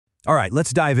All right,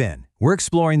 let's dive in. We're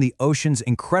exploring the ocean's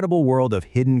incredible world of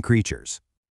hidden creatures.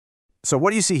 So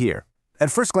what do you see here? At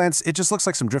first glance, it just looks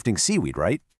like some drifting seaweed,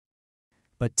 right?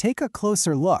 But take a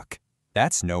closer look.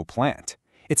 That's no plant.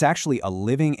 It's actually a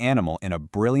living animal in a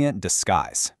brilliant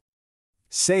disguise.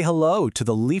 Say hello to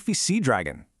the Leafy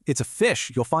Seadragon. It's a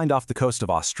fish you'll find off the coast of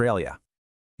Australia.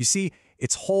 You see,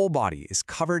 its whole body is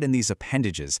covered in these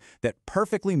appendages that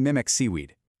perfectly mimic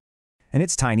seaweed. And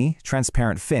its tiny,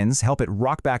 transparent fins help it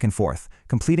rock back and forth,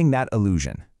 completing that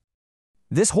illusion.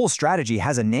 This whole strategy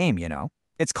has a name, you know.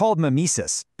 It's called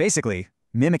mimesis, basically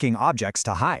mimicking objects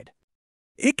to hide.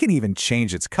 It can even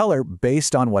change its color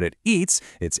based on what it eats,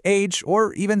 its age,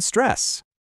 or even stress.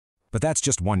 But that's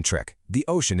just one trick. The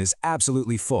ocean is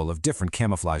absolutely full of different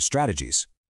camouflage strategies.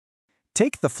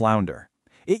 Take the flounder.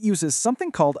 It uses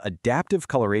something called adaptive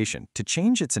coloration to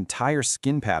change its entire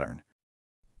skin pattern.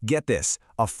 Get this,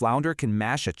 a flounder can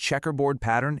mash a checkerboard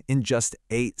pattern in just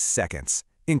 8 seconds.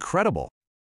 Incredible!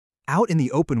 Out in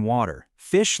the open water,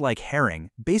 fish like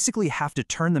herring basically have to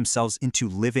turn themselves into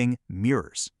living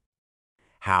mirrors.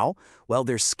 How? Well,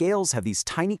 their scales have these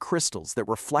tiny crystals that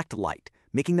reflect light,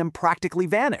 making them practically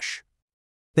vanish.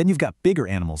 Then you've got bigger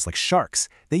animals like sharks.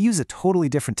 They use a totally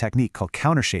different technique called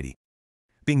countershading.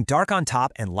 Being dark on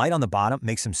top and light on the bottom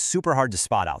makes them super hard to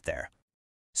spot out there.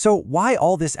 So why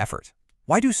all this effort?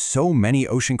 Why do so many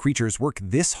ocean creatures work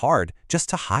this hard just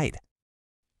to hide?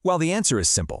 Well, the answer is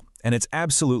simple, and it's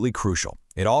absolutely crucial.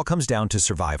 It all comes down to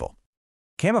survival.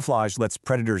 Camouflage lets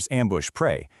predators ambush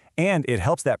prey, and it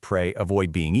helps that prey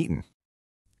avoid being eaten.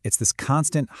 It's this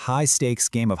constant, high-stakes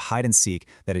game of hide-and-seek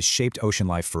that has shaped ocean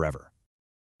life forever.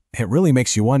 It really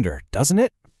makes you wonder, doesn't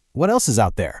it? What else is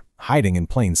out there, hiding in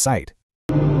plain sight?